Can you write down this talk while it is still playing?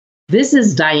This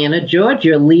is Diana George,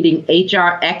 your leading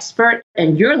HR expert,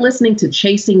 and you're listening to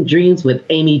Chasing Dreams with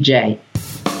Amy J.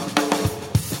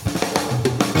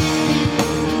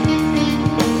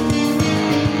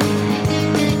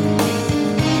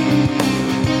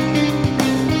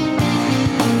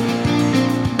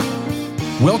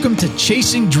 Welcome to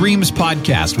Chasing Dreams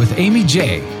podcast with Amy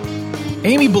J.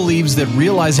 Amy believes that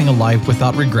realizing a life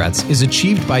without regrets is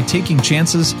achieved by taking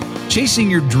chances,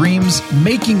 chasing your dreams,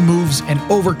 making moves, and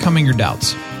overcoming your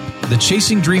doubts. The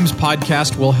Chasing Dreams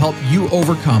podcast will help you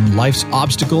overcome life's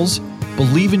obstacles,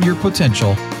 believe in your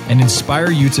potential, and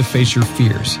inspire you to face your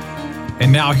fears.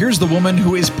 And now here's the woman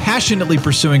who is passionately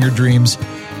pursuing her dreams,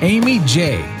 Amy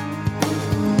J.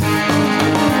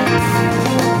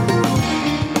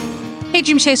 Hey,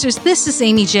 Dream Chasers, this is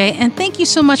Amy J, and thank you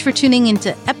so much for tuning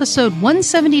into episode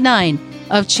 179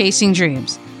 of Chasing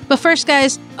Dreams. But first,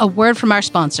 guys, a word from our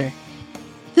sponsor.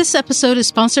 This episode is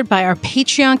sponsored by our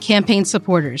Patreon campaign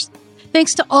supporters.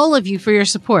 Thanks to all of you for your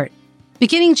support.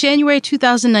 Beginning January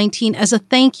 2019, as a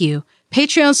thank you,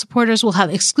 Patreon supporters will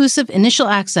have exclusive initial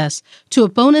access to a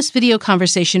bonus video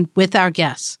conversation with our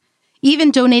guests. Even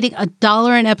donating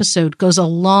 $1 an episode goes a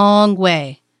long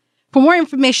way. For more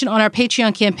information on our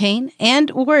Patreon campaign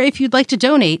or if you'd like to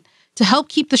donate to help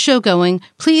keep the show going,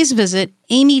 please visit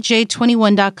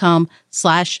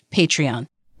amyj21.com/Patreon.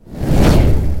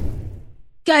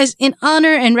 Guys, in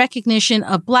honor and recognition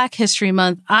of Black History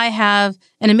Month, I have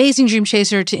an amazing dream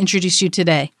chaser to introduce you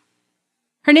today.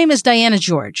 Her name is Diana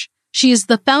George. She is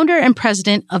the founder and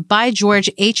president of By George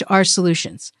HR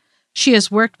Solutions. She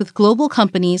has worked with global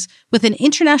companies with an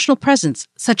international presence,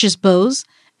 such as Bose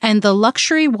and the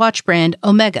luxury watch brand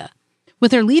Omega.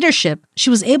 With her leadership, she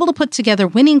was able to put together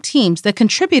winning teams that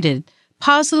contributed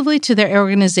positively to their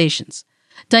organizations.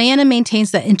 Diana maintains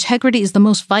that integrity is the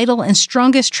most vital and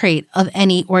strongest trait of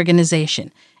any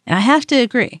organization. And I have to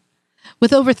agree.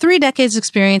 With over 3 decades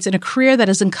experience in a career that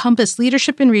has encompassed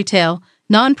leadership in retail,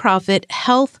 nonprofit,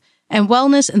 health, and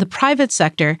wellness in the private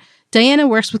sector, Diana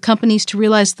works with companies to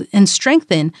realize and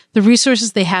strengthen the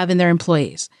resources they have in their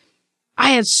employees.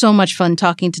 I had so much fun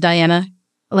talking to Diana,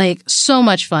 so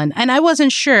much fun. And I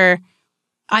wasn't sure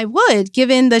I would,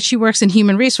 given that she works in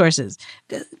human resources.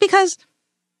 Because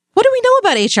what do we know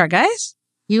about HR, guys?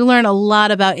 You learn a lot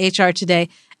about HR today.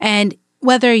 And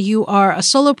whether you are a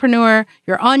solopreneur,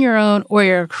 you're on your own, or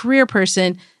you're a career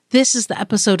person, this is the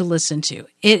episode to listen to.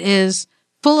 It is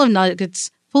full of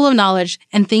nuggets, full of knowledge,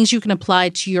 and things you can apply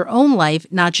to your own life,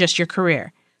 not just your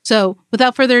career. So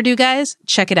without further ado, guys,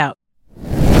 check it out.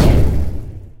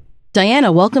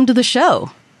 Diana, welcome to the show.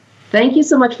 Thank you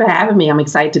so much for having me. I'm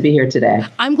excited to be here today.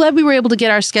 I'm glad we were able to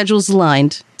get our schedules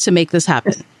aligned to make this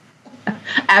happen.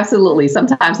 Absolutely.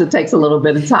 Sometimes it takes a little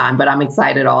bit of time, but I'm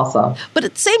excited also. But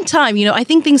at the same time, I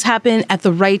think things happen at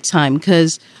the right time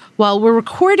because while we're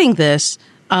recording this,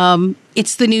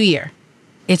 it's the new year.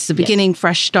 It's the beginning,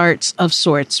 fresh starts of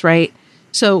sorts, right?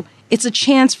 So it's a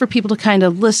chance for people to kind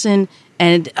of listen.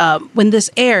 And when this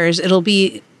airs, it'll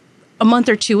be a month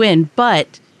or two in,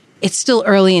 but it's still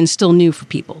early and still new for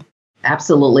people.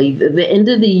 Absolutely. The end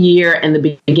of the year and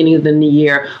the beginning of the new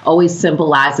year always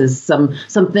symbolizes some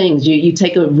things. You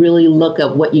take a really look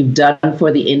at what you've done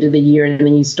for the end of the year, and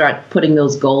then you start putting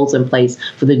those goals in place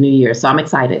for the new year. So I'm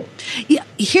excited. Yeah.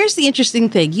 Here's the interesting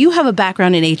thing. You have a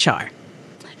background in HR.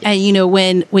 And,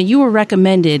 when you were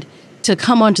recommended to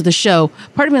come onto the show,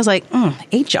 part of me was like,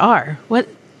 HR, what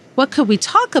could we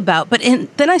talk about? But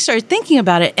then I started thinking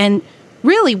about it, and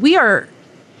really, we are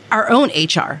our own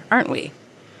HR, aren't we?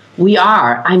 We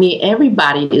are. I mean,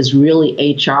 everybody is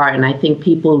really HR, and I think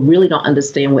people really don't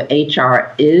understand what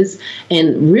HR is.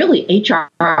 And really, HR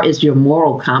is your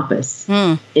moral compass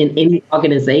in any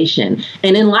organization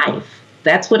and in life.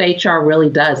 That's what HR really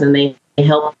does, and they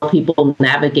help people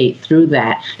navigate through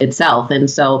that itself. And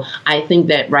so I think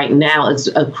that right now is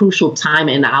a crucial time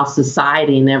in our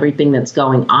society and everything that's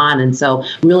going on. And so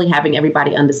really having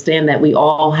everybody understand that we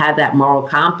all have that moral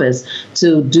compass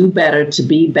to do better, to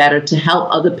be better, to help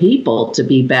other people to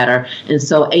be better. And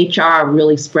so HR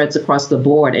really spreads across the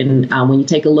board. And when you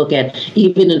take a look at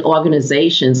even in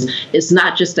organizations, it's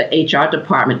not just the HR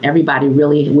department. Everybody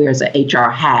really wears an HR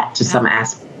hat to some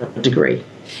aspect or degree.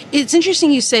 It's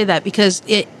interesting you say that because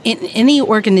in any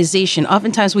organization,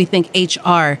 oftentimes we think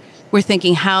HR, we're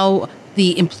thinking how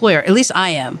the employer, at least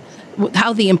I am,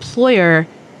 how the employer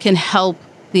can help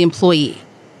the employee.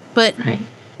 But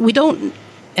we don't,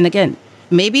 and again,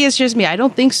 maybe it's just me, I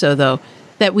don't think so though,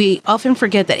 that we often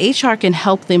forget that HR can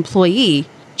help the employee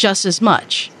just as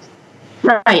much.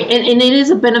 Right. And it is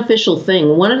a beneficial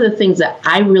thing. One of the things that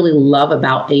I really love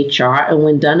about HR, and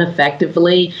when done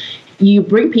effectively, you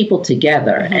bring people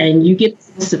together and you get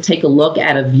to take a look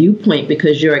at a viewpoint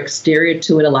because you're exterior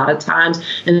to it a lot of times.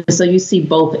 And so you see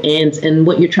both ends, and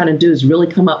what you're trying to do is really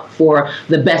come up for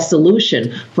the best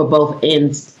solution for both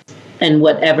ends and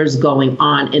whatever's going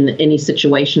on in any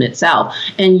situation itself.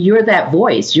 And you're that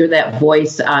voice. You're that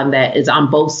voice that is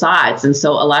on both sides. And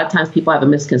so a lot of times people have a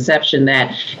misconception that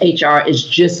HR is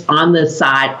just on the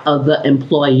side of the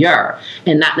employer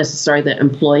and not necessarily the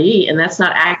employee. And that's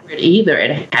not accurate either.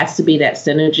 It has to be that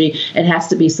synergy. It has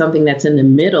to be something that's in the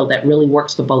middle that really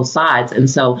works for both sides. And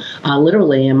so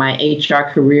literally in my HR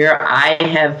career, I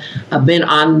have been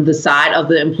on the side of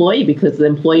the employee because the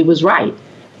employee was right.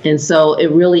 And so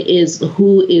it really is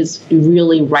who is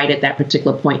really right at that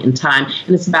particular point in time.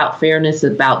 And it's about fairness,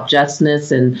 about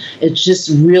justness, and it's just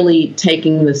really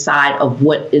taking the side of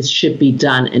what should be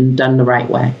done and done the right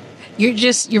way.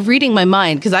 You're reading my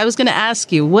mind, because I was going to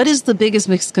ask you, what is the biggest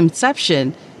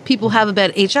misconception people have about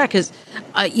HR? Because,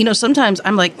 sometimes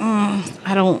I'm like,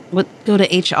 I don't go to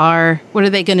HR. What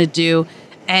are they going to do?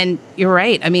 And you're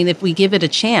right. I mean, if we give it a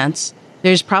chance,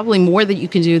 there's probably more that you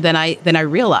can do than I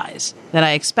realize, that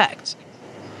I expect.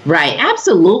 Right.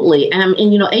 Absolutely. And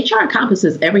HR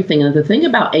encompasses everything. And the thing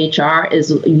about HR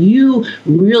is you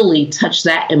really touch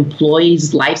that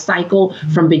employee's life cycle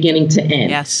from beginning to end.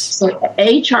 Yes. So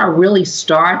HR really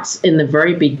starts in the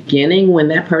very beginning when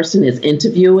that person is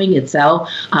interviewing itself,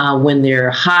 when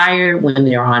they're hired, when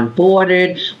they're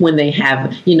onboarded, when they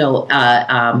have,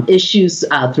 issues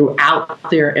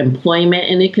throughout their employment.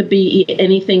 And it could be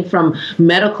anything from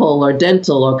medical or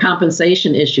dental or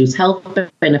compensation issues, health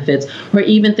benefits, or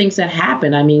even things that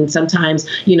happen. I mean, sometimes,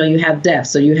 you have deaths,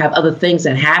 so you have other things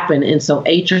that happen. And so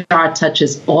HR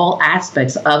touches all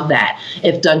aspects of that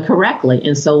if done correctly.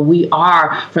 And so we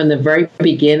are, from the very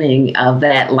beginning of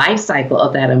that life cycle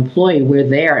of that employee, we're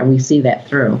there and we see that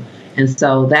through. And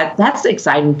so that's the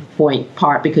exciting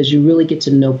part, because you really get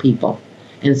to know people.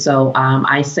 And so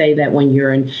I say that when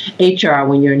you're in HR,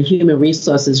 when you're in human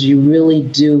resources, you really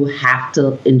do have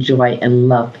to enjoy and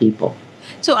love people.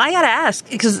 So I got to ask,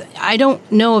 because I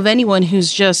don't know of anyone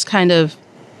who's just kind of,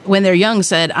 when they're young,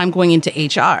 said, I'm going into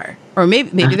HR. Or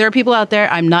maybe there are people out there.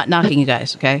 I'm not knocking you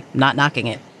guys, okay? I'm not knocking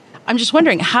it. I'm just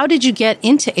wondering, how did you get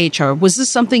into HR? Was this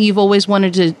something you've always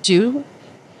wanted to do?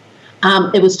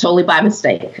 It was totally by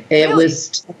mistake. It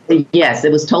was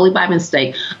totally by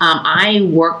mistake. I've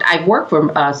worked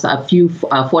for a few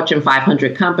Fortune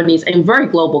 500 companies and very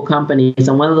global companies.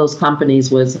 And one of those companies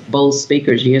was Bose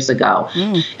Speakers years ago.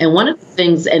 And one of the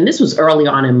things, and this was early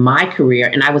on in my career,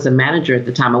 and I was a manager at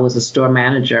the time, I was a store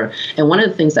manager. And one of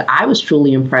the things that I was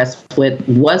truly impressed with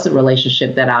was the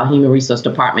relationship that our human resource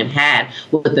department had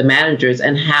with the managers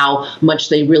and how much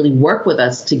they really work with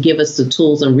us to give us the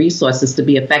tools and resources to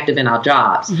be effective in our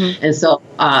jobs. And so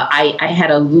I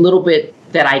had a little bit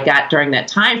that I got during that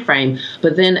time frame.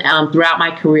 But then throughout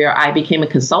my career, I became a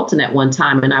consultant at one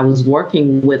time, and I was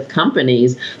working with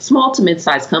companies, small to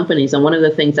mid-sized companies. And one of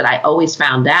the things that I always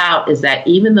found out is that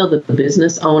even though the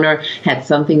business owner had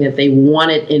something that they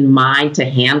wanted in mind to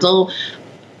handle,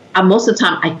 most of the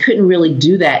time, I couldn't really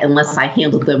do that unless I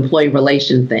handled the employee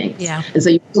relation things. Yeah. And so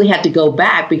you really had to go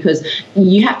back, because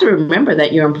you have to remember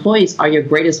that your employees are your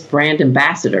greatest brand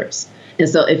ambassadors. And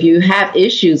so if you have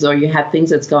issues or you have things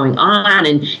that's going on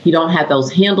and you don't have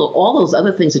those handled, all those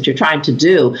other things that you're trying to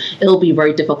do, it'll be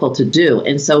very difficult to do.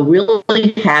 And so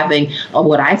really having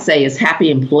what I say is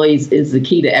happy employees is the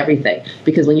key to everything.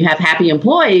 Because when you have happy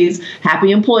employees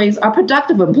are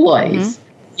productive employees.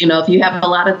 If you have a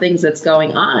lot of things that's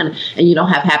going on and you don't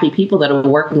have happy people that are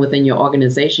working within your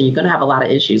organization, you're going to have a lot of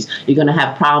issues. You're going to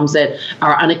have problems that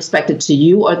are unexpected to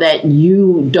you or that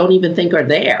you don't even think are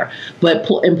there. But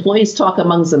employees talk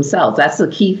amongst themselves. That's the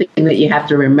key thing that you have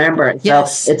to remember.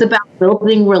 Yes. So it's about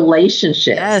building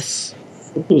relationships.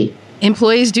 Yes.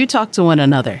 Employees do talk to one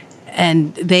another,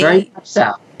 and Very much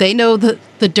so. They know the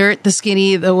dirt, the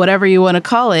skinny, the whatever you want to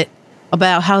call it,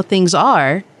 about how things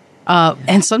are.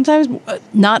 And sometimes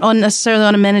not necessarily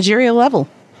on a managerial level.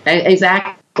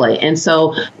 Exactly. And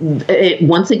so,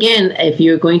 once again, if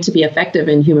you're going to be effective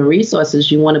in human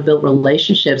resources, you want to build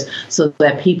relationships so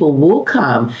that people will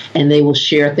come and they will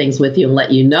share things with you and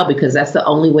let you know, because that's the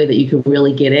only way that you can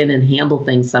really get in and handle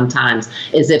things sometimes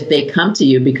is if they come to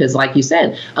you, because like you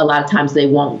said, a lot of times they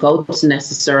won't go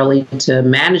necessarily to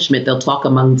management. They'll talk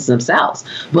amongst themselves.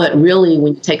 But really,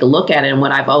 when you take a look at it, and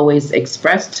what I've always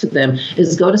expressed to them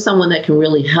is go to someone that can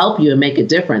really help you and make a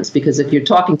difference. Because if you're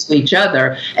talking to each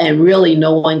other and really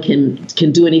no one can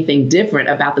do anything different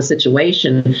about the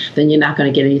situation, then you're not going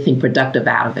to get anything productive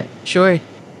out of it. Sure.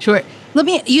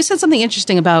 You said something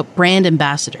interesting about brand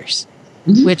ambassadors,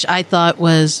 which I thought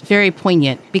was very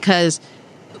poignant, because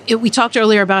we talked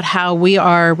earlier about how we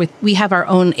have our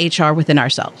own HR within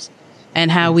ourselves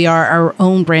and how we are our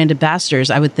own brand ambassadors,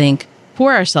 I would think,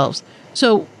 for ourselves.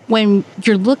 So when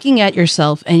you're looking at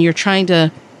yourself and you're trying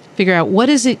to figure out when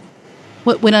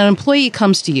an employee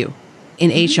comes to you in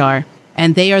HR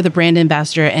and they are the brand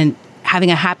ambassador and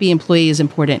having a happy employee is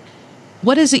important,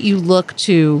 what is it you look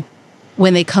to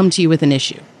when they come to you with an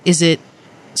issue? Is it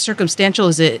circumstantial?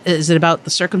 Is it about the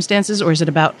circumstances, or is it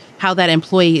about how that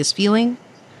employee is feeling?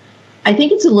 I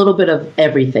think it's a little bit of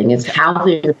everything. It's how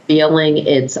they're feeling.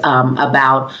 It's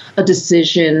about a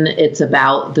decision. It's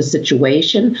about the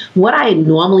situation. What I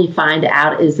normally find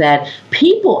out is that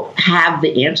people have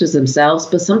the answers themselves,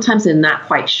 but sometimes they're not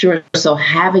quite sure. So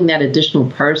having that additional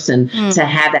person to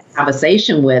have that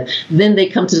conversation with, then they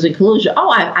come to the conclusion, oh,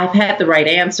 I've had the right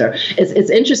answer. It's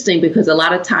interesting because a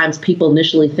lot of times people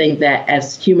initially think that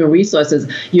as human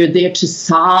resources, you're there to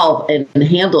solve and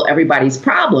handle everybody's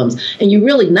problems. And you're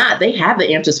really not. They have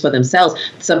the answers for themselves.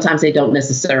 Sometimes they don't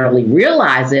necessarily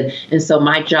realize it. And so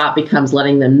my job becomes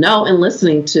letting them know and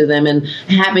listening to them and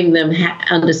having them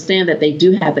understand that they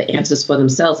do have the answers for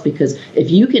themselves. Because if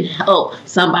you can help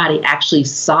somebody actually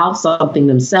solve something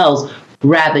themselves,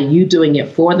 rather you doing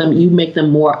it for them, you make them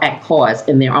more at cause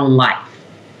in their own life.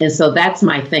 And so that's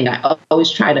my thing. I always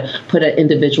try to put an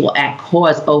individual at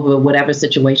cause over whatever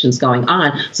situation's going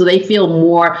on, so they feel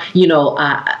more,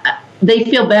 they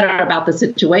feel better about the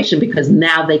situation because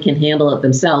now they can handle it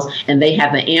themselves and they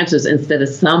have the answers instead of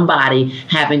somebody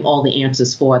having all the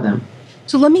answers for them.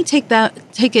 So let me take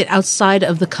it outside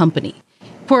of the company.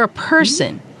 For a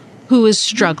person who is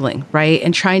struggling, right,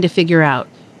 and trying to figure out,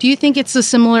 do you think it's a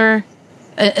similar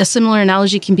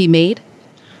analogy can be made?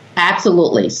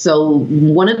 Absolutely. So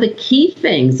one of the key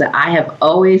things that I have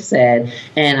always said,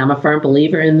 and I'm a firm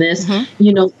believer in this,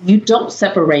 you don't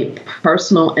separate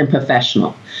personal and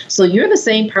professional. So you're the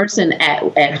same person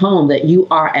at home that you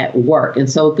are at work. And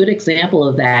so a good example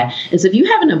of that is if you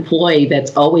have an employee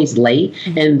that's always late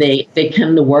and they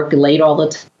come to work late all the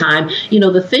time,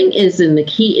 the thing is, and the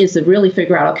key is to really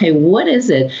figure out, okay, what is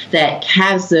it that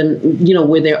has them,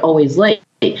 where they're always late?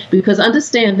 Because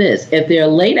understand this, if they're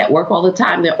late at work all the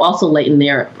time, they're also late in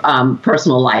their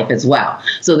personal life as well.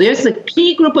 So there's a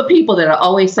key group of people that are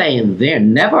always saying they're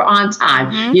never on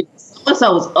time.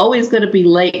 So it's always going to be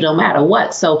late no matter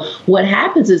what. So what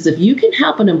happens is if you can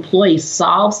help an employee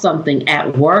solve something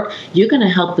at work, you're going to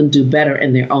help them do better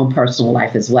in their own personal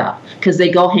life as well, because they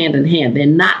go hand in hand. They're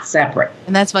not separate.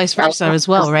 And that's vice versa as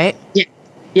well, right? Yeah.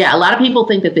 Yeah, a lot of people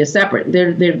think that they're separate.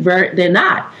 They're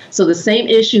not. So the same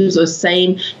issues or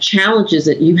same challenges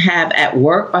that you have at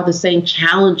work are the same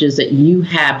challenges that you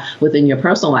have within your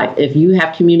personal life. If you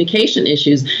have communication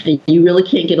issues and you really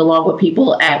can't get along with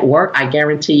people at work, I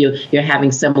guarantee you're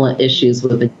having similar issues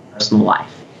within your personal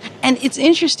life. And it's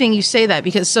interesting you say that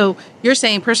because so you're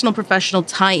saying personal, professional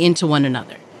tie into one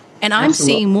another. And I'm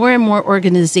seeing more and more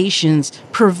organizations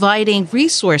providing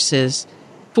resources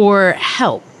for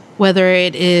help, whether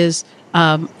it is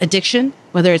addiction,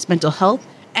 whether it's mental health.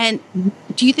 And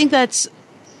do you think that's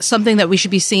something that we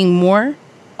should be seeing more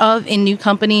of in new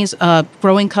companies,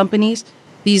 growing companies,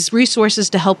 these resources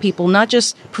to help people, not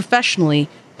just professionally,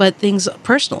 but things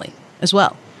personally as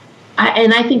well?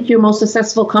 And I think your most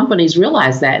successful companies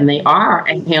realize that, and they are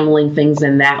handling things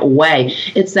in that way.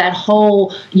 It's that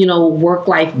whole,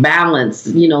 work-life balance,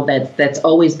 that's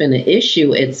always been an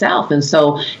issue itself. And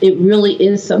so it really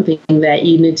is something that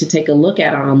you need to take a look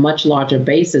at on a much larger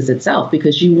basis itself,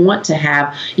 because you want to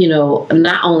have,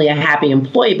 not only a happy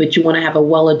employee, but you want to have a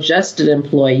well-adjusted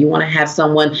employee. You want to have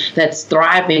someone that's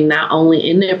thriving not only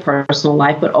in their personal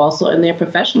life, but also in their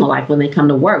professional life when they come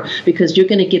to work, because you're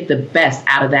going to get the best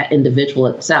out of that individual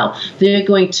itself. They're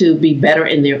going to be better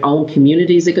in their own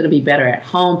communities. They're going to be better at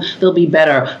home. They'll be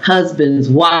better husbands,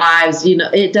 wives.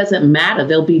 It doesn't matter.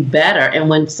 They'll be better. And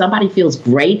when somebody feels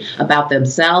great about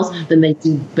themselves, then they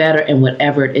do better in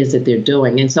whatever it is that they're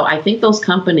doing. And so I think those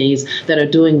companies that are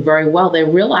doing very well, they're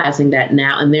realizing that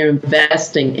now, and they're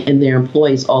investing in their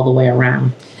employees all the way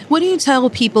around. What do you tell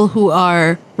people who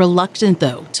are reluctant,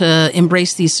 though, to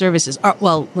embrace these services?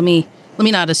 Well, let me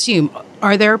not assume.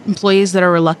 Are there employees that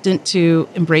are reluctant to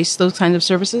embrace those kinds of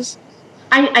services?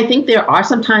 I think there are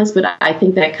sometimes, but I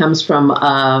think that comes from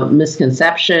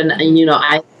misconception. And,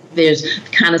 I there's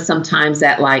kind of sometimes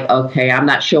that like, okay, I'm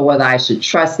not sure whether I should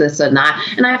trust this or not.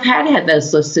 And I've had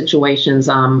those situations.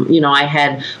 I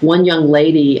had one young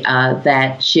lady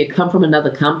that she had come from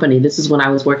another company. This is when I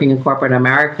was working in corporate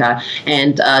America,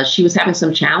 and she was having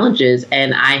some challenges,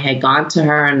 and I had gone to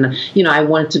her, and I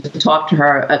wanted to talk to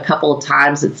her a couple of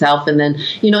times itself, and then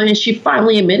and she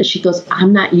finally admitted, she goes,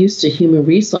 I'm not used to human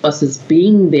resources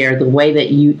being there the way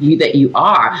that you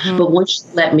are. Mm-hmm. But once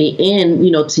she let me in,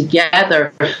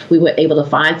 together we were able to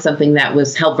find something that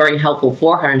was very helpful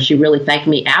for her, and she really thanked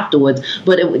me afterwards.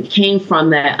 But it came from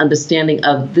that understanding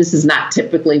of this is not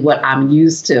typically what I'm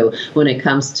used to when it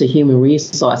comes to human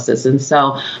resources. And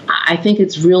so I think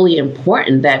it's really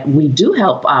important that we do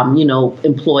help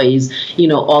employees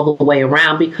all the way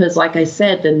around, because like I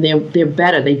said, then they're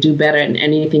better. They do better in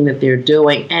anything that they're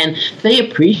doing, and they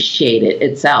appreciate it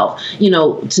itself.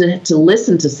 To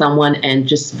listen to someone and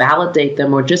just validate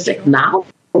them or just acknowledge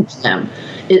them.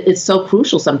 It's so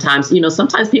crucial sometimes.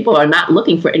 Sometimes people are not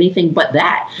looking for anything but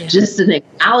that, just an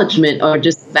acknowledgement or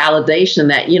just validation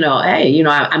that, hey,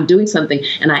 I'm doing something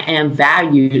and I am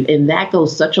valued. And that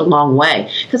goes such a long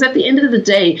way, because at the end of the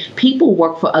day, people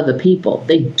work for other people.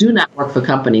 They do not work for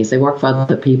companies. They work for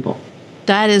other people.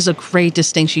 That is a great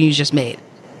distinction you just made.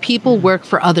 People work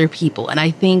for other people. And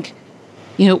I think,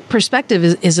 perspective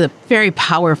is a very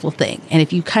powerful thing. And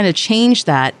if you kind of change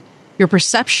that, your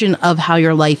perception of how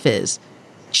your life is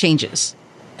changes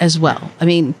as well. I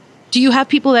mean, do you have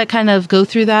people that kind of go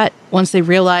through that once they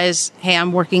realize, hey,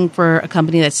 I'm working for a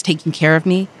company that's taking care of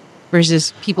me,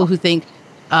 versus people who think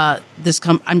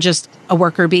I'm just a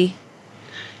worker bee?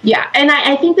 Yeah, and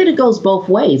I think that it goes both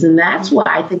ways. And that's why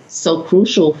I think it's so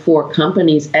crucial for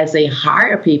companies as they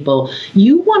hire people.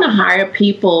 You want to hire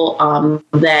people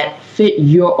that fit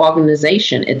your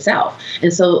organization itself.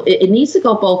 And so it needs to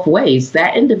go both ways.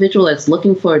 That individual that's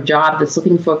looking for a job, that's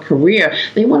looking for a career,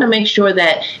 they want to make sure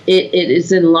that it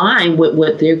is in line with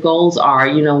what their goals are,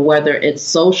 whether it's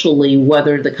socially,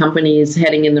 whether the company is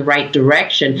heading in the right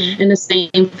direction. Mm-hmm. And the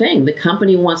same thing, the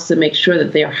company wants to make sure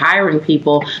that they're hiring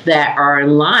people that are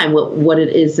in line with what it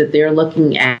is that they're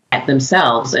looking at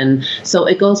themselves. And so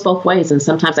it goes both ways. And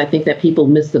sometimes I think that people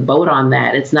miss the boat on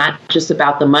that. It's not just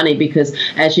about the money, because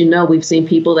as you know, we've seen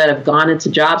people that have gone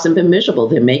into jobs and been miserable.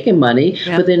 They're making money,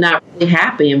 but they're not really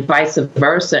happy, and vice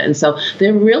versa. And so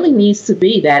there really needs to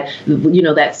be that,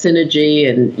 that synergy,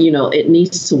 and, it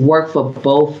needs to work for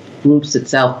both groups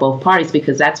itself, both parties,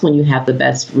 because that's when you have the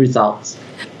best results.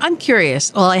 I'm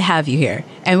curious. Well, I have you here.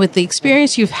 And with the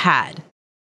experience you've had,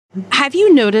 have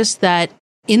you noticed that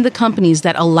in the companies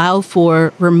that allow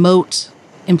for remote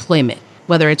employment,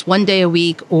 whether it's one day a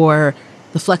week or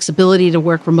the flexibility to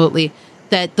work remotely,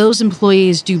 that those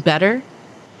employees do better,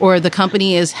 or the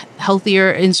company is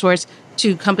healthier in sorts,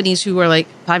 to companies who are like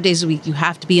 5 days a week, you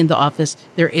have to be in the office,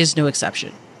 there is no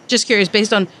exception? Just curious,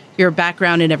 based on your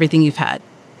background and everything you've had.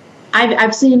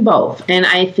 I've seen both. And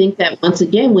I think that once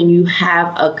again, when you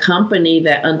have a company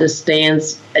that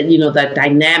understands, the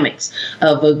dynamics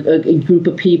of a group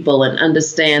of people, and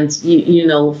understands,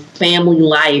 family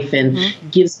life, and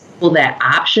gives people that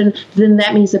option, then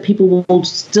that means that people will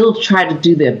still try to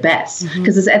do their best.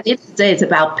 Because at the end of the day, it's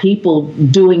about people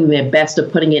doing their best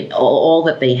of putting in all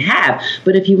that they have.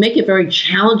 But if you make it very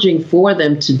challenging for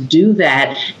them to do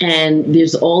that, and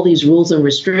there's all these rules and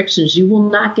restrictions, you will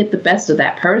not get the best of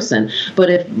that person. But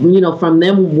if, from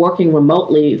them working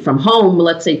remotely from home,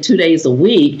 let's say 2 days a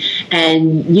week,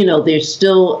 and, they're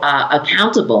still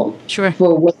accountable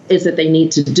for what it is that they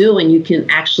need to do, and you can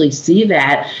actually see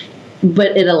that,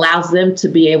 but it allows them to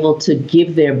be able to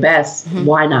give their best.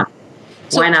 Why not?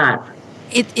 Why not?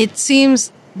 It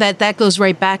seems that goes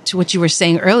right back to what you were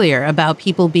saying earlier about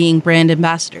people being brand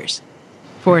ambassadors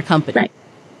for a company.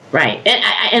 Right.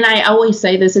 And I always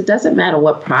say this, it doesn't matter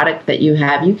what product that you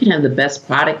have. You can have the best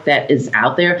product that is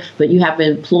out there, but you have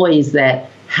employees that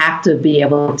have to be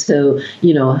able to,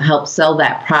 help sell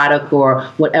that product or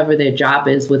whatever their job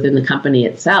is within the company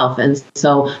itself. And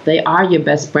so they are your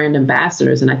best brand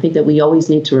ambassadors. And I think that we always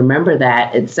need to remember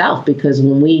that itself, because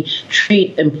when we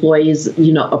treat employees,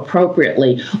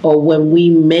 appropriately, or when we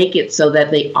make it so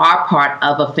that they are part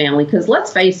of a family, because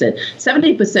let's face it,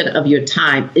 70% of your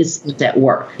time is spent at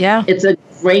work. Yeah. It's a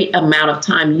great amount of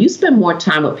time. You spend more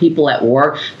time with people at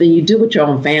work than you do with your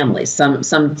own family, some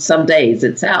days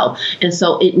itself. And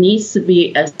so it needs to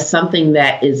be something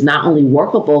that is not only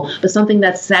workable, but something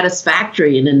that's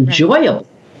satisfactory and enjoyable.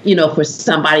 For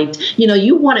somebody,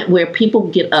 you want it where people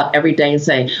get up every day and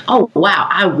say, oh, wow,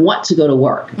 I want to go to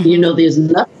work. There's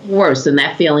nothing worse than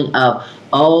that feeling of,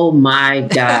 oh, my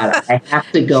God, I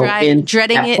have to go in.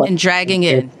 Dreading it and dragging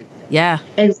it. Yeah.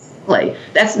 Exactly.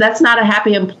 That's not a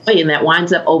happy employee, and that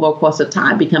winds up over a course of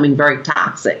time becoming very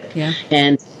toxic. Yeah.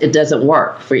 And it doesn't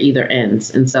work for either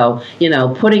ends. And so,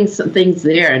 putting some things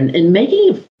there and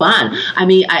making it fun. I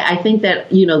mean, I think that,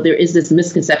 there is this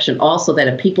misconception also that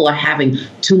if people are having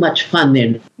too much fun,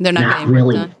 they're not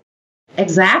really.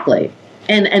 Exactly.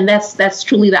 And that's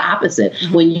truly the opposite.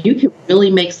 Mm-hmm. When you can really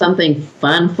make something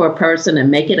fun for a person and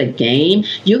make it a game,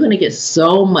 you're going to get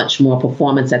so much more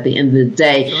performance at the end of the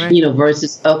day, sure.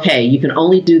 Versus, okay, you can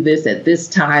only do this at this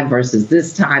time versus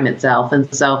this time itself.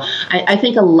 And so I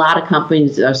think a lot of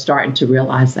companies are starting to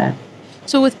realize that.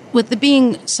 So with it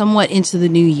being somewhat into the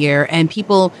new year and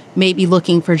people may be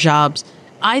looking for jobs,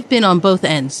 I've been on both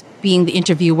ends, being the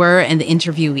interviewer and the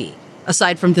interviewee,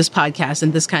 aside from this podcast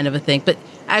and this kind of a thing, but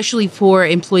actually for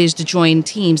employees to join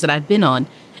teams that I've been on.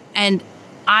 And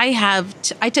I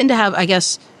tend to have, I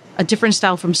guess, a different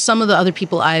style from some of the other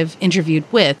people I've interviewed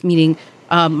with, meaning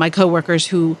my coworkers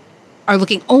who are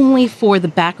looking only for the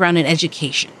background and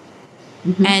education.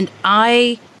 Mm-hmm. And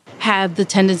I have the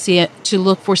tendency to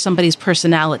look for somebody's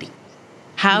personality.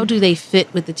 How do they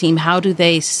fit with the team? How do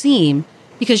they seem?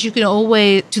 Because you can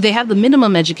always, do they have the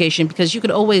minimum education? Because you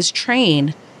could always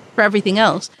train for everything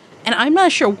else. And I'm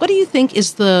not sure, what do you think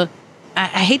is I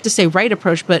hate to say right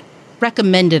approach, but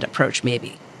recommended approach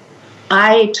maybe?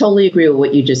 I totally agree with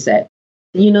what you just said.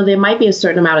 There might be a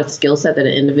certain amount of skill set that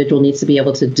an individual needs to be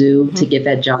able to do to get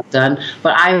that job done.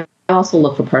 But I also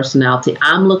look for personality.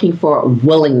 I'm looking for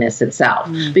willingness itself,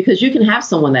 because you can have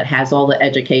someone that has all the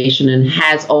education and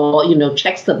has all,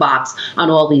 checks the box on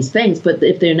all these things. But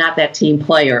if they're not that team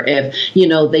player, if,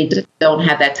 they don't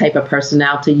have that type of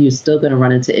personality, you're still going to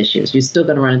run into issues. You're still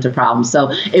going to run into problems. So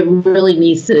it really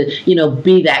needs to,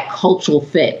 be that cultural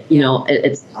fit,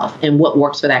 itself and what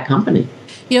works for that company.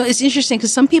 It's interesting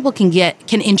because some people can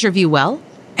interview well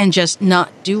and just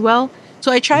not do well. So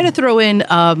I try to throw in,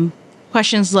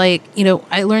 questions like,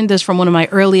 I learned this from one of my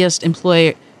earliest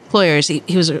employers.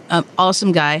 He was an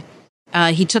awesome guy.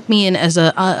 He took me in as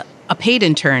a paid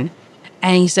intern,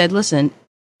 and he said, listen,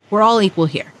 we're all equal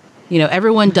here.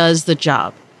 Everyone does the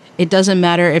job. It doesn't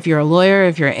matter if you're a lawyer,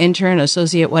 if you're an intern,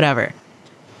 associate, whatever.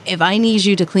 If I need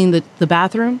you to clean the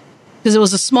bathroom, because it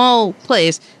was a small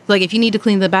place, like if you need to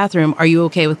clean the bathroom, are you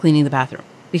okay with cleaning the bathroom?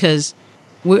 Because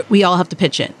we all have to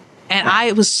pitch in. And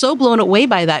I was so blown away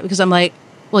by that, because I'm like,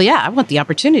 well, yeah, I want the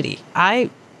opportunity.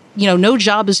 No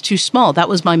job is too small. That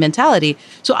was my mentality.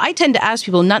 So I tend to ask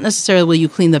people, not necessarily will you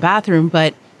clean the bathroom,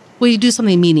 but will you do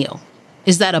something menial?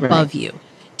 Is that above you?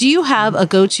 Do you have a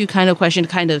go-to kind of question to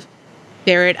kind of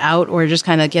bear it out or just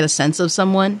kind of get a sense of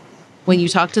someone when you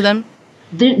talk to them?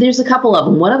 There's a couple of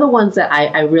them. One of the ones that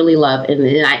I really love,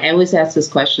 and I always ask this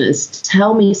question, is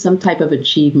tell me some type of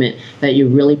achievement that you're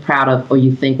really proud of or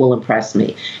you think will impress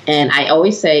me. And I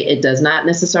always say it does not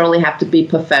necessarily have to be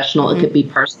professional. Mm-hmm. It could be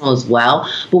personal as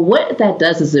well. But what that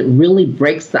does is it really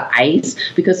breaks the ice,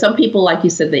 because some people, like you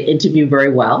said, they interview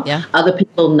very well. Yeah. Other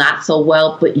people not so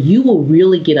well. But you will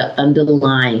really get an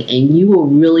underlying, and you will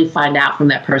really find out from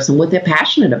that person what they're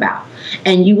passionate about.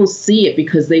 And you will see it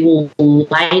because they will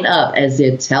light up as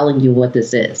they're telling you what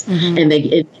this is. Mm-hmm. And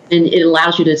it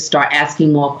allows you to start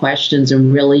asking more questions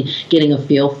and really getting a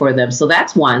feel for them. So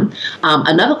that's one.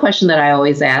 Another question that I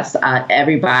always ask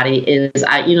everybody is,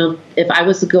 if I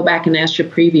was to go back and ask your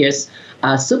previous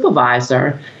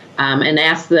supervisor and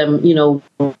ask them,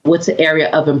 what's the area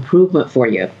of improvement for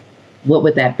you? What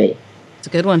would that be? It's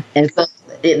a good one. And so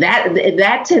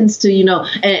that tends to,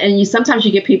 and sometimes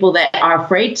you get people that are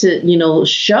afraid to,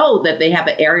 show that they have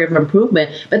an area of improvement,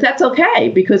 but that's okay,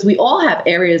 because we all have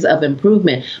areas of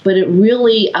improvement, but it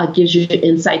really gives you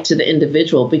insight to the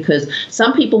individual, because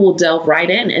some people will delve right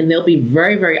in and they'll be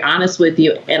very, very honest with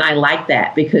you. And I like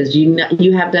that, because you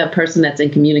have that person that's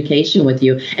in communication with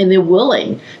you and they're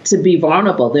willing to be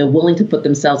vulnerable. They're willing to put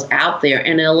themselves out there,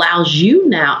 and it allows you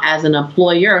now as an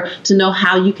employer to know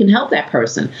how you can help that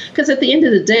person. Because at the end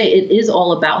of the day, it is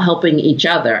all about helping each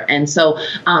other. And so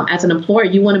as an employer,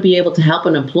 you want to be able to help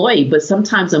an employee, but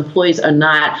sometimes employees are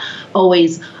not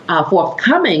always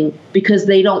forthcoming because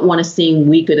they don't want to seem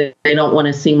weak, or they don't want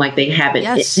to seem like they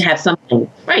have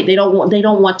something right. They don't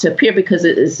want to appear, because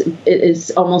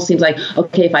it almost seems like,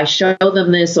 okay, if I show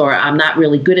them this, or I'm not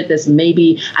really good at this,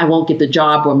 maybe I won't get the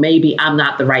job, or maybe I'm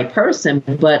not the right person.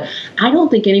 But I don't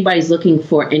think anybody's looking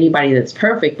for anybody that's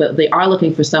perfect, but they are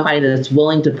looking for somebody that's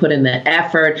willing to put in the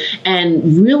effort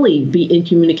and really be in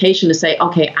communication to say,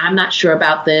 okay, I'm not sure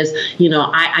about this.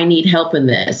 I need help in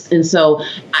this. And so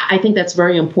I think that's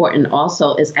very important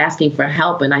also, is asking for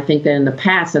help. And I think that in the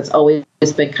past, that's always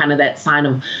been kind of that sign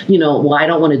of, well, I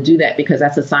don't want to do that because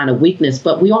that's a sign of weakness,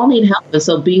 but we all need help. And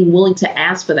so being willing to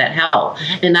ask for that help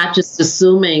and not just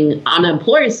assuming on the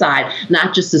employer side,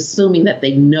 not just assuming that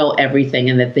they know everything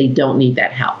and that they don't need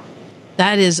that help.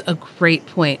 That is a great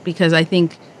point, because I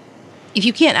think if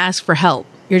you can't ask for help,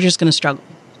 you're just going to struggle.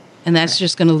 And that's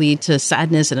just going to lead to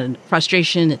sadness and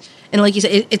frustration. And like you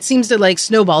said, it seems to like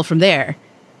snowball from there.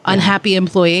 Yeah. Unhappy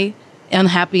employee,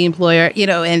 unhappy employer,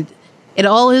 and it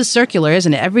all is circular,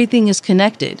 isn't it? Everything is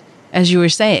connected, as you were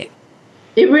saying.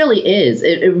 It really is.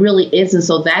 It really is. And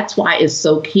so that's why it's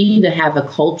so key to have a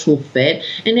cultural fit.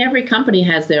 And every company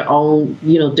has their own,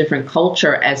 different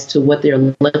culture as to what they're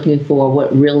looking for,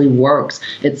 what really works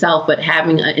itself. But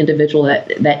having an individual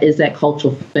that is that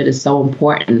cultural fit is so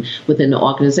important within the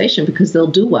organization, because they'll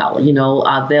do well.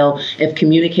 If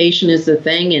communication is the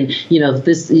thing, and, if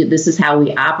this is how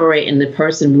we operate, and the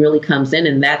person really comes in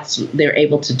and they're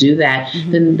able to do that,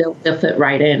 mm-hmm. then they'll fit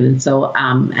right in. And so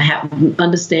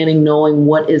understanding, knowing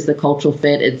what is the cultural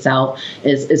fit itself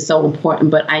is so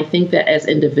important. But I think that as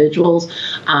individuals,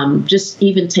 just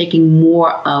even taking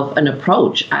more of an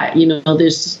approach,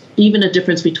 there's even a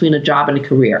difference between a job and a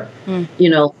career.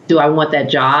 Do I want that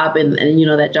job? And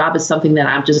that job is something that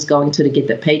I'm just going to get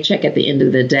the paycheck at the end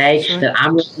of the day, sure, that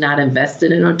I'm really not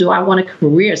invested in? Or do I want a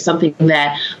career, something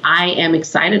that I am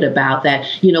excited about, that,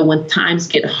 when times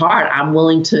get hard, I'm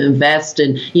willing to invest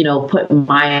and, put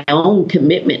my own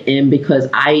commitment in because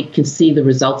I can see the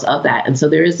results of that. And so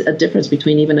there is a difference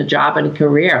between even a job and a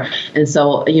career. And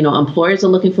so, employers are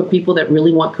looking for people that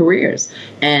really want careers.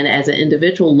 And as an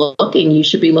individual looking, you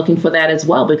should be looking for that as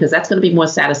well, because that's going to be more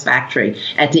satisfactory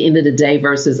at the end of the day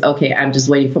versus, okay, I'm just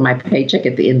waiting for my paycheck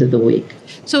at the end of the week.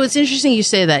 So it's interesting you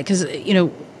say that, because,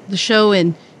 the show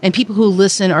and people who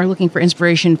listen are looking for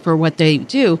inspiration for what they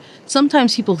do.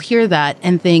 Sometimes people hear that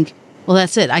and think, well,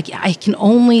 that's it. I can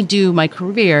only do my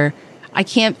career. I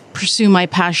can't pursue my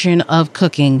passion of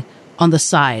cooking on the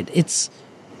side.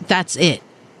 That's it.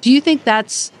 Do you think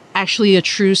that's actually a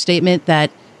true statement, that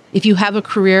if you have a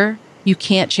career, you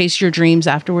can't chase your dreams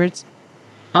afterwards?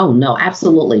 Oh, no,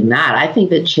 absolutely not. I think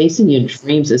that chasing your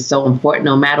dreams is so important,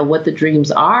 no matter what the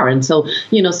dreams are. And so,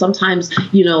 sometimes,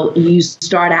 you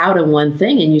start out in one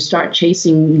thing and you start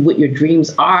chasing what your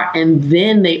dreams are, and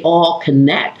then they all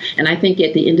connect. And I think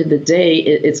at the end of the day,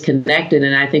 it's connected.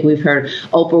 And I think we've heard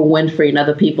Oprah Winfrey and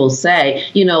other people say,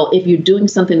 if you're doing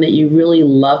something that you really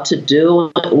love to do,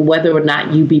 whether or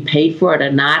not you be paid for it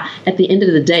or not, at the end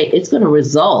of the day, it's going to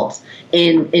result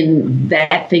in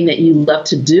that thing that you love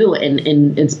to do,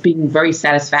 and it's being very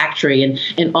satisfactory,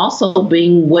 and also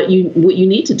being what you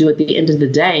need to do at the end of the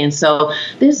day. And so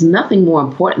there's nothing more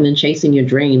important than chasing your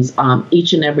dreams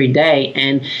each and every day.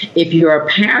 And if you're a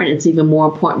parent, it's even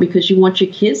more important, because you want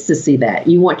your kids to see that.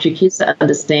 You want your kids to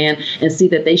understand and see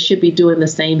that they should be doing the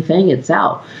same thing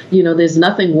itself. There's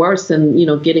nothing worse than,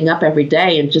 getting up every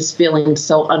day and just feeling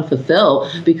so unfulfilled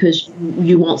because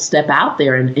you won't step out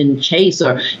there and chase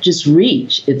or just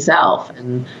reach itself.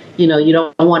 And you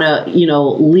don't want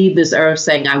to, leave this earth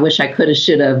saying, I wish I could have,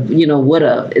 should have, would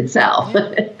have itself.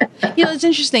 It's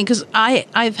interesting, because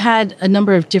I've had a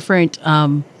number of different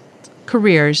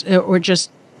careers, or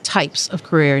just types of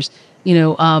careers,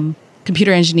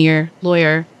 computer engineer,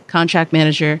 lawyer, contract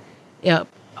manager,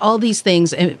 all these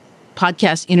things,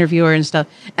 podcast interviewer and stuff.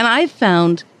 And I've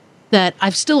found that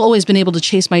I've still always been able to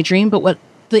chase my dream. But what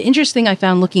the interesting I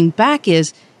found looking back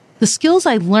is the skills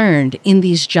I learned in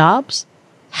these jobs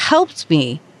helped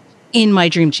me in my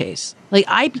dream chase. Like,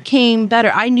 I became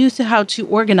better. I knew how to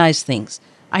organize things.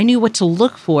 I knew what to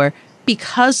look for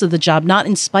because of the job, not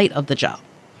in spite of the job.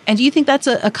 And do you think that's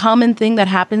a common thing that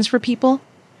happens for people?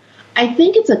 I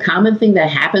think it's a common thing that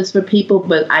happens for people,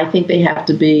 but I think they have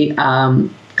to be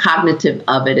cognitive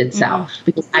of it itself,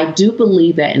 because I do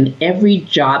believe that in every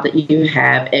job that you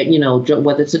have,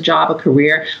 whether it's a job, a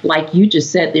career, like you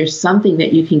just said, there's something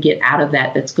that you can get out of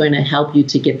that that's going to help you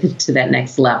to get to that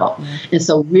next level. And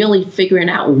so really figuring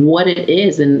out what it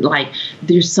is, and like,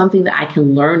 there's something that I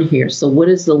can learn here. So what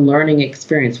is the learning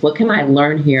experience? What can I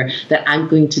learn here that I'm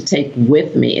going to take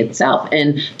with me itself?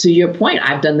 And to your point,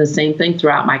 I've done the same thing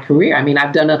throughout my career. I mean,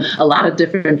 I've done a lot of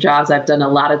different jobs. I've done a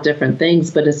lot of different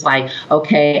things, but it's like,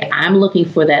 okay, I'm looking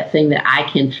for that thing that I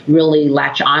can really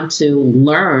latch onto,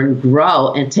 learn,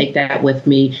 grow, and take that with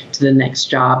me to the next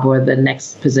job or the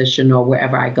next position or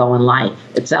wherever I go in life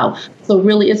itself. So it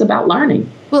really is about learning.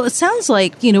 Well, it sounds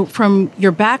like, from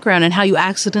your background and how you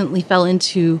accidentally fell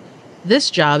into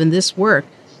this job and this work,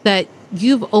 that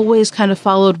you've always kind of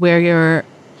followed where your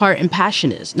heart and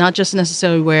passion is, not just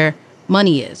necessarily where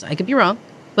money is. I could be wrong,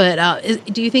 but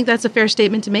do you think that's a fair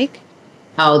statement to make?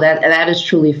 Oh, that is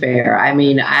truly fair. I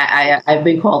mean, I've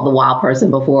been called the wild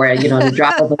person before, the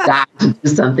drop of a dime to do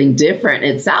something different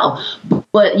itself.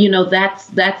 But, that's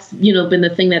been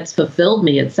the thing that's fulfilled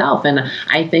me itself. And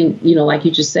I think, like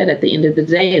you just said, at the end of the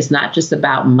day, it's not just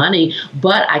about money,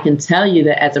 but I can tell you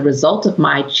that as a result of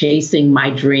my chasing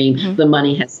my dream, the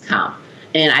money has come.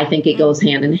 And I think it goes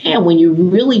hand in hand. When you're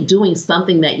really doing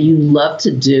something that you love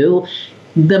to do,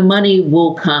 the money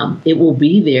will come. It will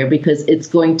be there because it's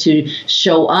going to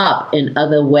show up in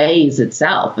other ways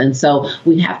itself. And so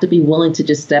we have to be willing to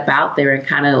just step out there and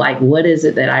kind of like, what is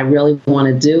it that I really want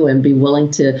to do, and be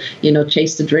willing to,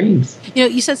 chase the dreams.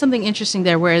 You said something interesting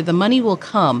there where the money will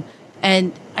come.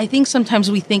 And I think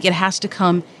sometimes we think it has to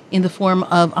come in the form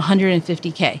of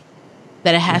 $150K,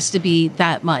 that it has to be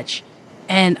that much.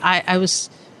 And I was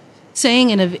saying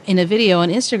in a video on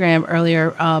Instagram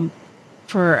earlier,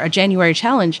 for a January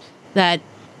challenge, that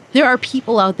there are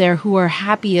people out there who are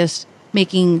happiest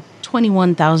making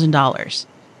 $21,000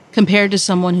 compared to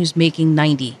someone who's making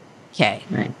 $90K.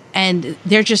 Right. And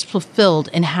they're just fulfilled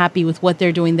and happy with what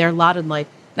they're doing, their lot in life.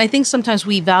 And I think sometimes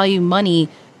we value money,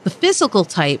 the physical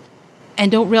type,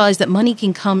 and don't realize that money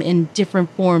can come in different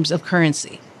forms of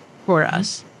currency for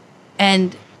us.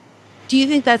 And do you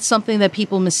think that's something that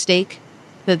people mistake?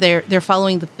 That they're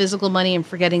following the physical money and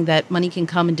forgetting that money can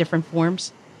come in different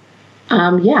forms?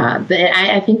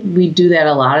 I think we do that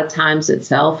a lot of times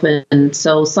itself. And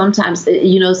so sometimes,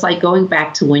 it's like going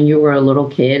back to when you were a little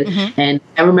kid. Mm-hmm. And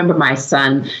I remember my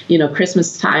son,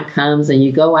 Christmas time comes and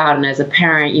you go out, and as a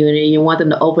parent, you want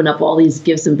them to open up all these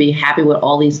gifts and be happy with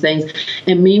all these things.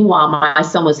 And meanwhile, my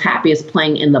son was happiest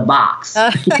playing in the box.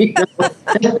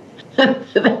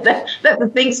 That the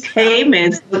things came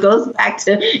in. So it goes back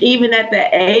to even at the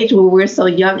age where we're so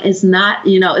young, it's not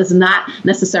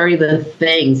necessarily the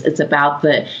things. It's about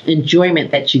the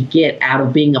enjoyment that you get out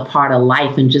of being a part of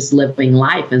life and just living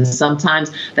life. And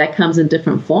sometimes that comes in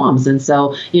different forms. And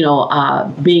so,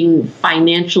 being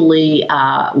financially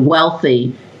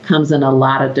wealthy comes in a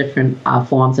lot of different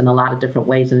forms in a lot of different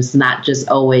ways. And it's not just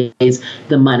always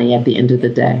the money at the end of the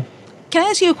day. Can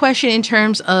I ask you a question in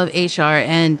terms of HR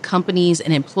and companies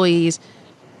and employees?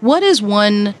 What is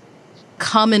one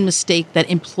common mistake that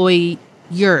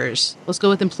employers, let's go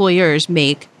with employers,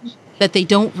 make that they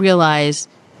don't realize,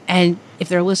 and if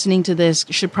they're listening to this,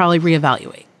 should probably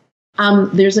reevaluate?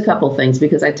 There's a couple things,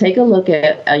 because I take a look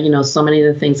at, so many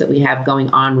of the things that we have going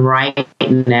on right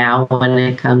now when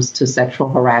it comes to sexual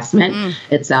harassment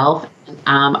itself.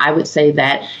 I would say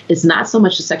that it's not so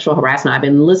much the sexual harassment. I've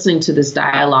been listening to this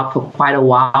dialogue for quite a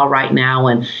while right now,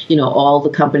 and, all the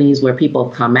companies where people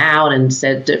have come out and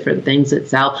said different things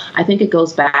itself. I think it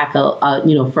goes back,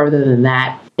 further than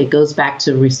that. It goes back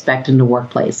to respect in the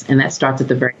workplace, and that starts at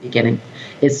the very beginning.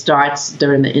 It starts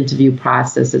during the interview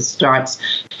process. It starts,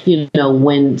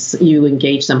 when you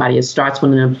engage somebody. It starts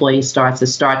when an employee starts. It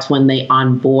starts when they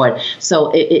onboard.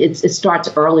 So it starts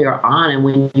earlier on, and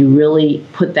when you really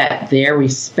put that there,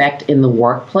 respect in the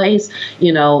workplace,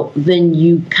 then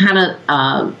you kind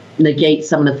of negate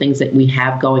some of the things that we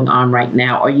have going on right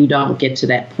now, or you don't get to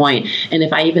that point. And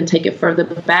if I even take it further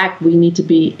back, we need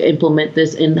to implement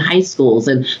this in high schools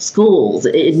and schools.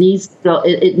 It needs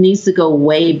to go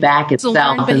way back itself. It's a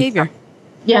learned behavior.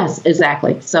 Yes,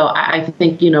 exactly. So I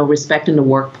think, respecting the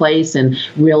workplace and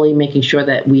really making sure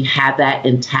that we have that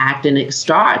intact, and it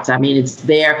starts. I mean, it's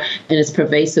there and it's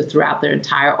pervasive throughout their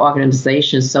entire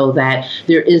organization, so that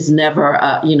there is never,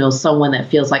 someone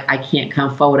that feels like I can't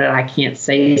come forward and I can't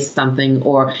say something,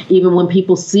 or even when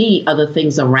people see other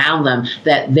things around them,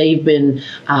 that they've been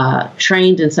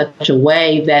trained in such a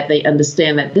way that they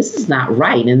understand that this is not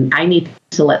right, and I need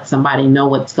to let somebody know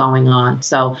what's going on.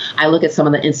 So I look at some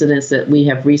of the incidents that we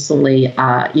have recently,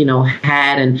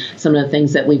 had, and some of the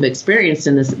things that we've experienced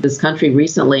in this country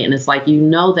recently. And it's like,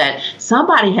 that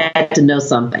somebody had to know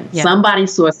something. Yeah. Somebody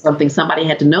saw something. Somebody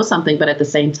had to know something. But at the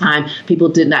same time, people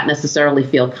did not necessarily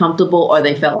feel comfortable, or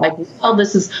they felt like, well,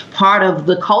 this is part of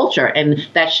the culture, and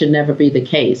that should never be the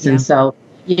case. Yeah. And so,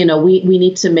 we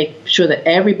need to make sure that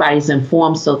everybody's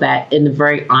informed, so that in the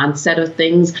very onset of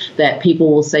things, that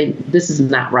people will say, this is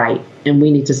not right, and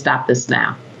we need to stop this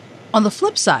now. On the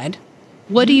flip side,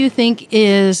 what do you think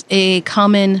is a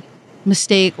common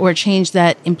mistake or change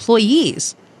that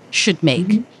employees should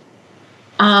make?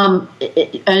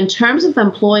 In terms of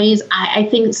employees, I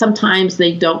think sometimes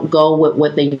they don't go with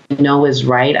what they know is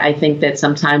right. I think that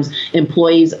sometimes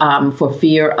employees, for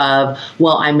fear of,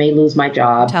 well, I may lose my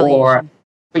job, or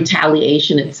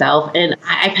retaliation itself. And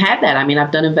I've had that. I mean,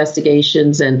 I've done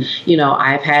investigations, and,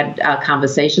 I've had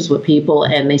conversations with people,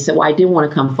 and they said, well, I didn't want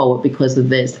to come forward because of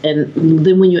this. And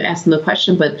then when you ask them the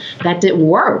question, but that didn't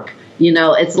work.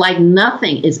 It's like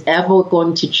nothing is ever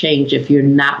going to change if you're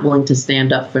not willing to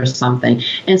stand up for something.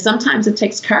 And sometimes it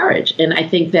takes courage. And I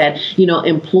think that,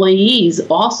 employees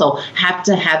also have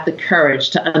to have the courage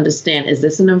to understand, is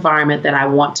this an environment that I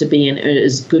want to be in,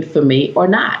 is good for me or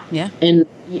not? Yeah. And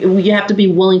you have to be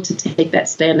willing to take that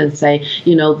stand and say,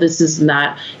 this is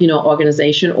not,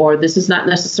 organization, or this is not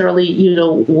necessarily,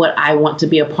 what I want to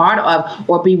be a part of,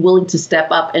 or be willing to step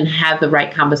up and have the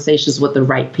right conversations with the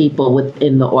right people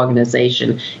within the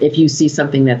organization if you see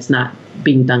something that's not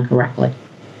being done correctly.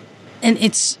 And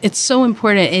it's so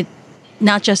important.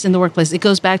 Not just in the workplace. It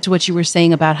goes back to what you were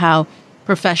saying about how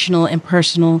professional and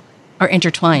personal are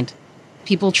intertwined.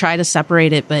 People try to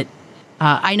separate it, but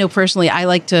I know personally, I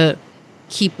like to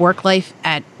keep work life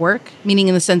at work, meaning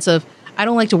in the sense of I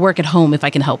don't like to work at home if I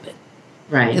can help it.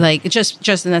 Right. Like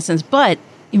just in that sense. But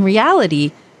in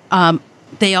reality,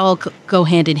 they all go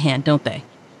hand in hand, don't they?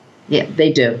 Yeah,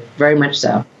 they do. Very much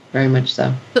so. Very much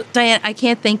so. So, Diane, I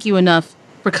can't thank you enough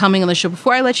for coming on the show.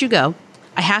 Before I let you go,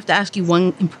 I have to ask you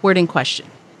one important question.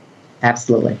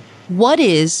 Absolutely. What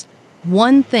is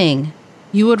one thing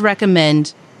you would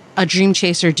recommend a dream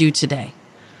chaser do today?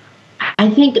 I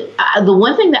think the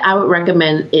one thing that I would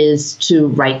recommend is to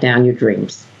write down your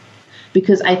dreams,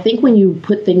 because I think when you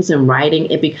put things in writing,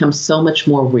 it becomes so much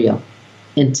more real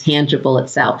and tangible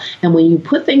itself. And when you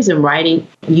put things in writing,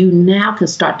 you now can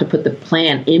start to put the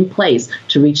plan in place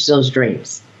to reach those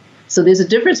dreams. So there's a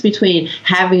difference between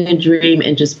having a dream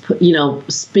and just,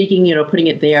 speaking, putting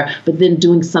it there, but then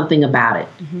doing something about it.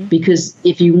 Mm-hmm. Because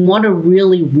if you want to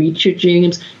really reach your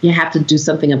dreams, you have to do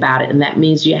something about it. And that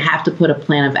means you have to put a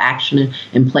plan of action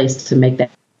in place to make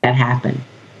that happen.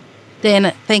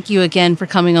 Diana, thank you again for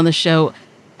coming on the show.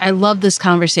 I love this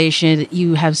conversation.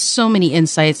 You have so many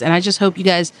insights, and I just hope you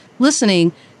guys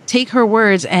listening take her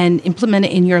words and implement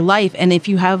it in your life. And if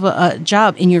you have a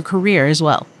job in your career as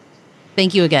well.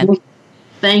 Thank you again.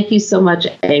 Thank you so much,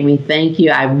 Amy. Thank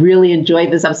you. I really enjoyed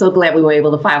this. I'm so glad we were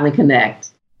able to finally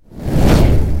connect.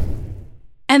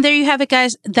 And there you have it,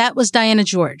 guys. That was Diana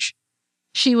George.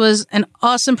 She was an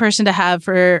awesome person to have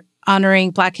for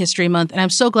honoring Black History Month, and I'm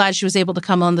so glad she was able to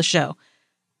come on the show.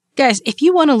 Guys, if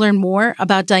you want to learn more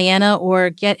about Diana or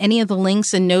get any of the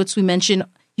links and notes we mentioned,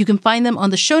 you can find them on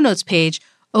the show notes page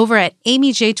over at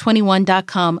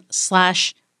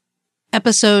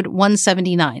amyj21.com/episode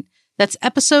 179. That's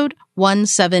episode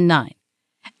 179.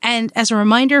 And as a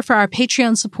reminder for our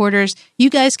Patreon supporters, you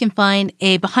guys can find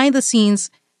a behind-the-scenes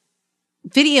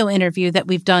video interview that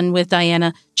we've done with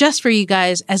Diana just for you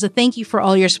guys as a thank you for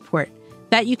all your support.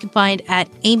 That you can find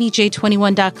at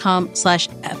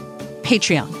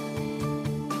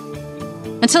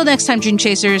amyj21.com/Patreon. Until next time, Dream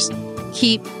Chasers,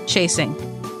 keep chasing.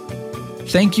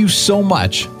 Thank you so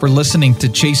much for listening to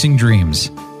Chasing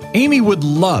Dreams. Amy would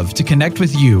love to connect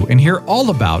with you and hear all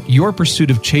about your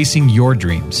pursuit of chasing your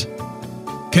dreams.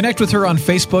 Connect with her on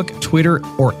Facebook, Twitter,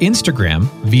 or Instagram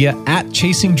via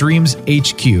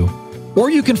 @ChasingDreamsHQ. Or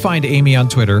you can find Amy on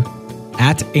Twitter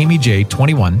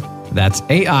 @AmyJ21. That's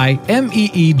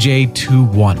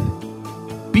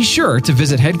AIMEEJ21. Be sure to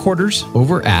visit headquarters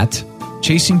over at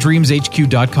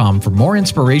ChasingDreamsHQ.com for more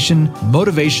inspiration,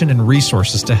 motivation, and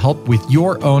resources to help with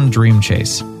your own dream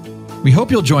chase. We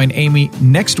hope you'll join Amy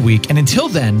next week, and until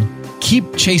then,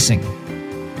 keep chasing.